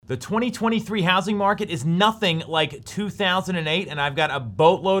The 2023 housing market is nothing like 2008, and I've got a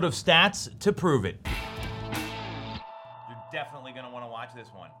boatload of stats to prove it. You're definitely going to want to watch this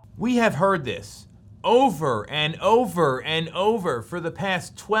one. We have heard this over and over and over for the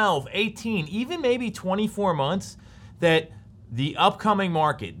past 12, 18, even maybe 24 months, that the upcoming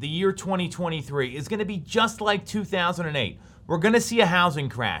market, the year 2023, is going to be just like 2008. We're going to see a housing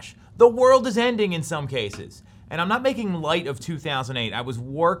crash. The world is ending in some cases. And I'm not making light of 2008. I was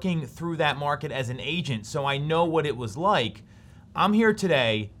working through that market as an agent, so I know what it was like. I'm here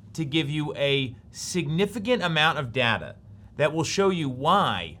today to give you a significant amount of data that will show you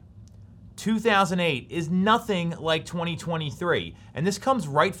why 2008 is nothing like 2023. And this comes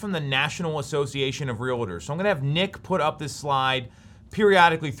right from the National Association of Realtors. So I'm gonna have Nick put up this slide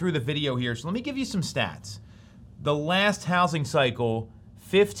periodically through the video here. So let me give you some stats. The last housing cycle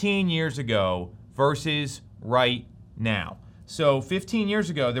 15 years ago versus right now. So 15 years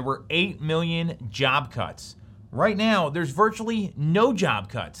ago, there were 8 million job cuts. Right now, there's virtually no job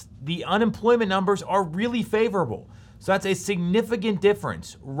cuts. The unemployment numbers are really favorable. So that's a significant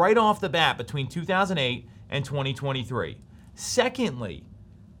difference right off the bat between 2008 and 2023. Secondly,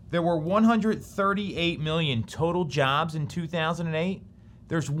 there were 138 million total jobs in 2008.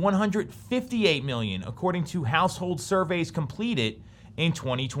 There's 158 million according to household surveys completed in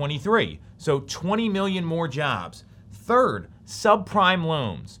 2023. So 20 million more jobs. Third, subprime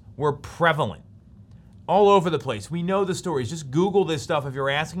loans were prevalent all over the place. We know the stories. Just Google this stuff if you're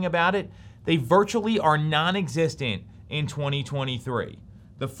asking about it. They virtually are non-existent in 2023.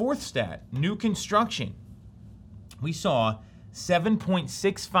 The fourth stat, new construction. We saw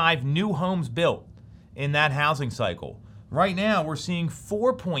 7.65 new homes built in that housing cycle. Right now, we're seeing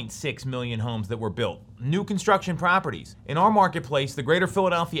 4.6 million homes that were built, new construction properties. In our marketplace, the greater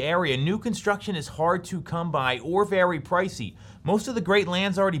Philadelphia area, new construction is hard to come by or very pricey. Most of the great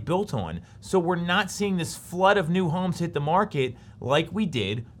land's already built on, so we're not seeing this flood of new homes hit the market like we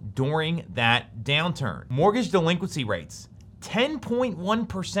did during that downturn. Mortgage delinquency rates,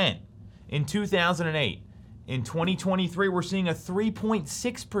 10.1% in 2008. In 2023, we're seeing a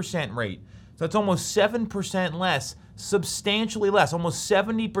 3.6% rate. So it's almost 7% less, substantially less, almost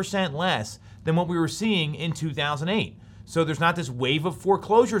 70% less than what we were seeing in 2008. So there's not this wave of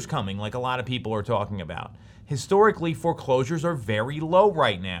foreclosures coming like a lot of people are talking about. Historically, foreclosures are very low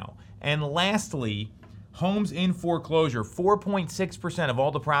right now. And lastly, homes in foreclosure, 4.6% of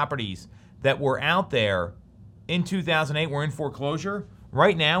all the properties that were out there in 2008 were in foreclosure.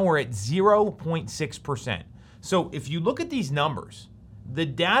 Right now, we're at 0.6%. So if you look at these numbers, the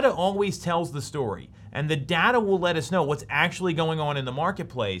data always tells the story, and the data will let us know what's actually going on in the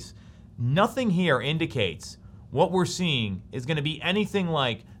marketplace. Nothing here indicates what we're seeing is going to be anything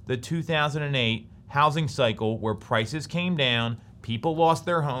like the 2008 housing cycle where prices came down, people lost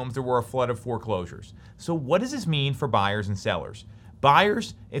their homes, there were a flood of foreclosures. So what does this mean for buyers and sellers?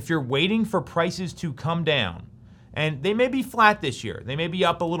 Buyers, if you're waiting for prices to come down, and they may be flat this year. They may be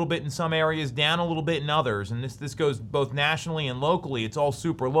up a little bit in some areas, down a little bit in others, and this goes both nationally and locally. It's all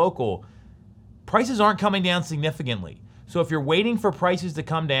super local. Prices aren't coming down significantly. So if you're waiting for prices to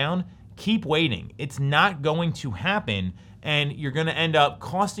come down, keep waiting. It's not going to happen, and you're going to end up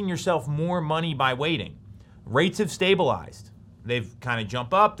costing yourself more money by waiting. Rates have stabilized. They've kind of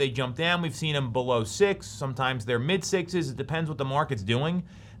jumped up, they jump down. We've seen them below 6. Sometimes they're mid-6s. It depends what the market's doing.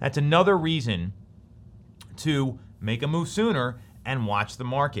 That's another reason to make a move sooner and watch the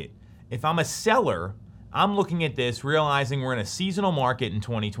market. If I'm a seller, I'm looking at this realizing we're in a seasonal market in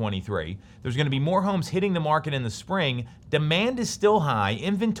 2023. There's going to be more homes hitting the market in the spring. Demand is still high.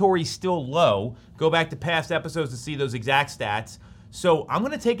 Inventory is still low. Go back to past episodes to see those exact stats. So I'm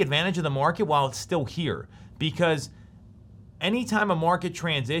going to take advantage of the market while it's still here, because anytime a market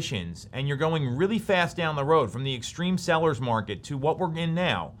transitions and you're going really fast down the road from the extreme seller's market to what we're in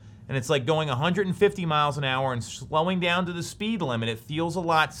now, and it's like going 150 miles an hour and slowing down to the speed limit, it feels a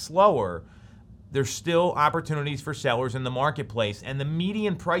lot slower. There's still opportunities for sellers in the marketplace, and the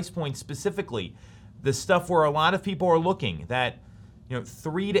median price point specifically, the stuff where a lot of people are looking, that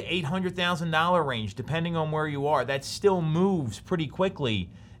 $300,000 to $800,000 range, depending on where you are, that still moves pretty quickly.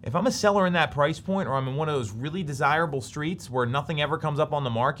 If I'm a seller in that price point, or I'm in one of those really desirable streets where nothing ever comes up on the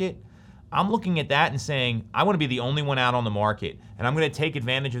market, I'm looking at that and saying, I want to be the only one out on the market, and I'm going to take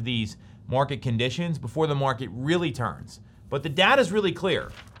advantage of these market conditions before the market really turns. But the data is really clear.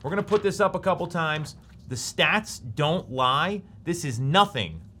 We're going to put this up a couple times. The stats don't lie. This is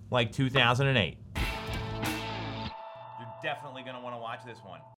nothing like 2008. You're definitely going to want to watch this one.